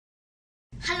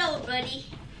Hello, buddy.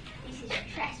 This is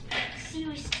Trash Pack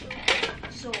Series 2.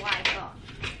 So I got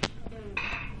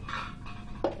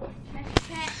Trash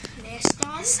Pack. Next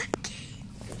on.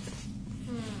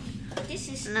 This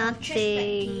is nothing. Trash Pack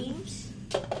games.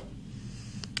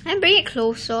 And bring it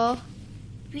closer.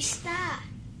 We start.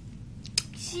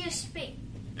 See you speak.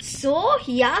 So?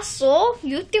 Yeah, so?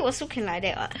 YouTube also can like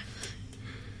that, what?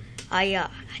 Yeah.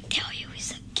 I tell you,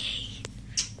 it's a game.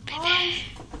 I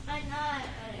know.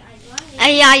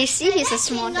 Yeah, you see, he's a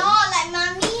small No, like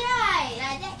mommy, right?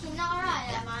 Like that cannot,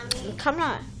 right? Like mommy. Come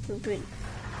on. Like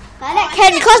that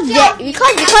can because there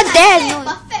no.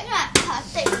 Perfect, right?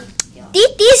 Perfect.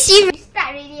 This series. We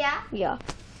start already, yeah? Yeah.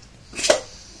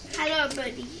 Hello,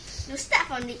 buddy. You start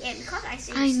from the end because I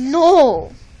say. I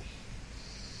know.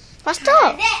 Faster.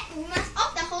 Like that, we must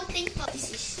off the whole thing first.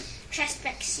 This is Trash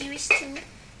Pack Series 2.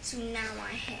 So now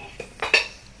I have.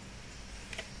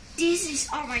 This is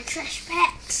all my trash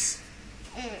packs.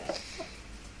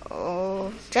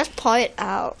 Oh, just pour it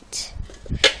out.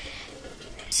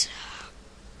 This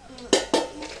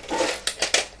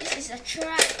is a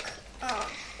truck.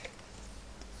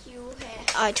 You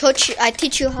have. I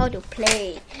teach you how to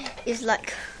play. It's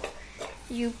like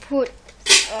you put.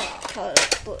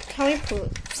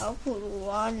 I'll put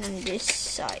one on this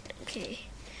side. Okay.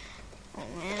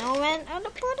 Oh man, I'll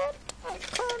put it. I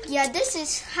can't. Yeah, this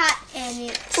is hard and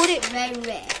it's very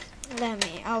rare.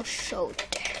 I'll show them.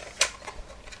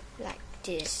 Like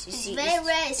this. You see, Very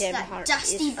rare. It's damn like hard.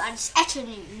 dusty, but it's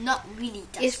actually not really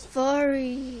dusty. It's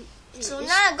very. So it's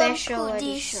now I'm going to special put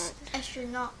edition. this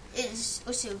astronaut. It's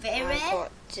also very I rare.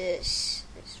 got this.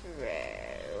 It's rare.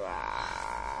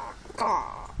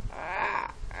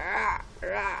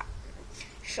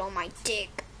 Show my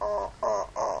dick.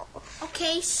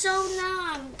 Okay, so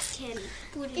now I can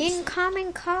put it.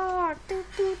 Incoming car.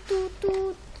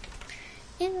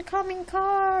 Incoming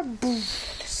car.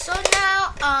 So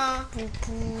now, I'm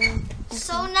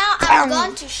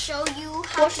going to show you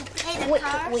how to play the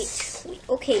cars. Wait.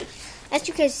 Okay, as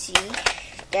you can see,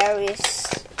 there is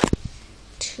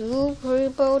two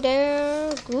people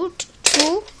there. Good,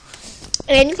 two.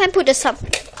 And you can put the sub.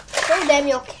 Show them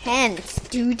your cans.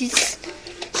 Do this.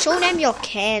 Show them your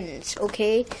cans,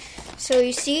 okay? So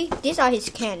you see, these are his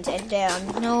cans, and there are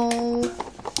no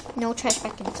trash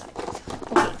back inside.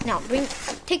 Okay, now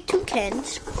take two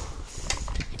cans,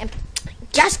 and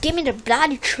just give me the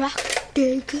bloody truck,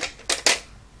 dig.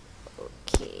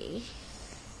 Okay.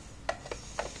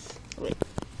 Wait,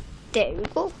 there we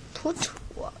go. Put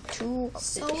two.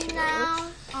 So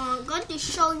now I'm going to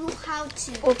show you how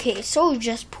to. Okay, so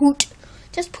just put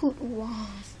one.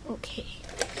 Okay.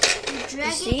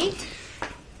 Drag see? it.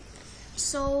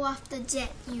 So after that,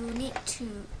 you need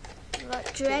to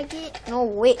drag it. No,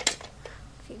 wait.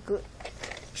 Okay, good.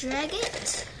 Drag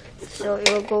it. So it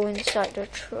will go inside the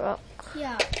truck.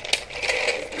 Yeah.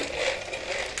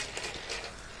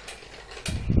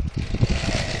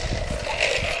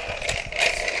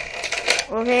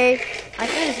 Okay, I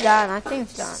think it's done.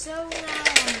 So now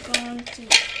I'm going to.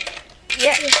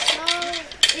 Yeah. It's all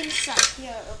inside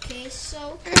here. Okay.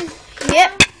 So.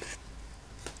 Yep.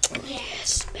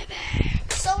 Yes, baby.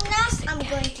 So now I'm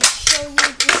going to show you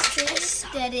this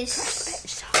thing that is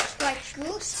quite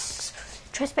good.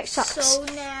 Trash bag sucks. So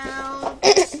now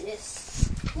this is.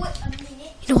 Wait a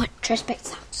minute. You know what? Trash bag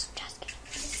sucks. Just kidding.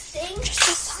 This thing. Trash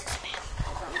bag sucks,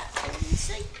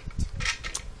 man.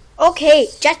 Okay,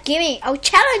 just give me. I'll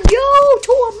challenge you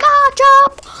to a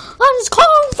matchup on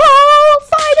Kung Fu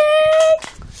fighting.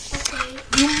 Okay.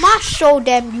 You must show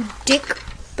them, you dick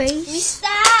face. We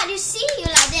start. You see, you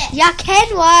like that. Yeah,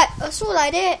 can what? Also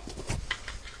like that.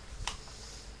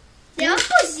 Never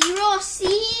put zero. See?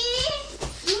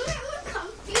 You make me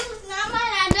confused. Now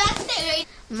my brother take already.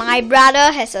 My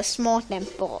brother has a small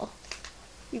temper.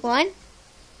 You want?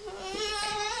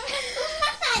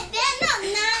 They're not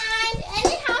nice.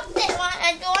 Anyhow, take one. I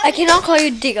don't want. I cannot call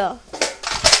you dick.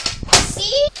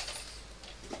 See?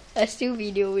 I'm still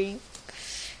videoing.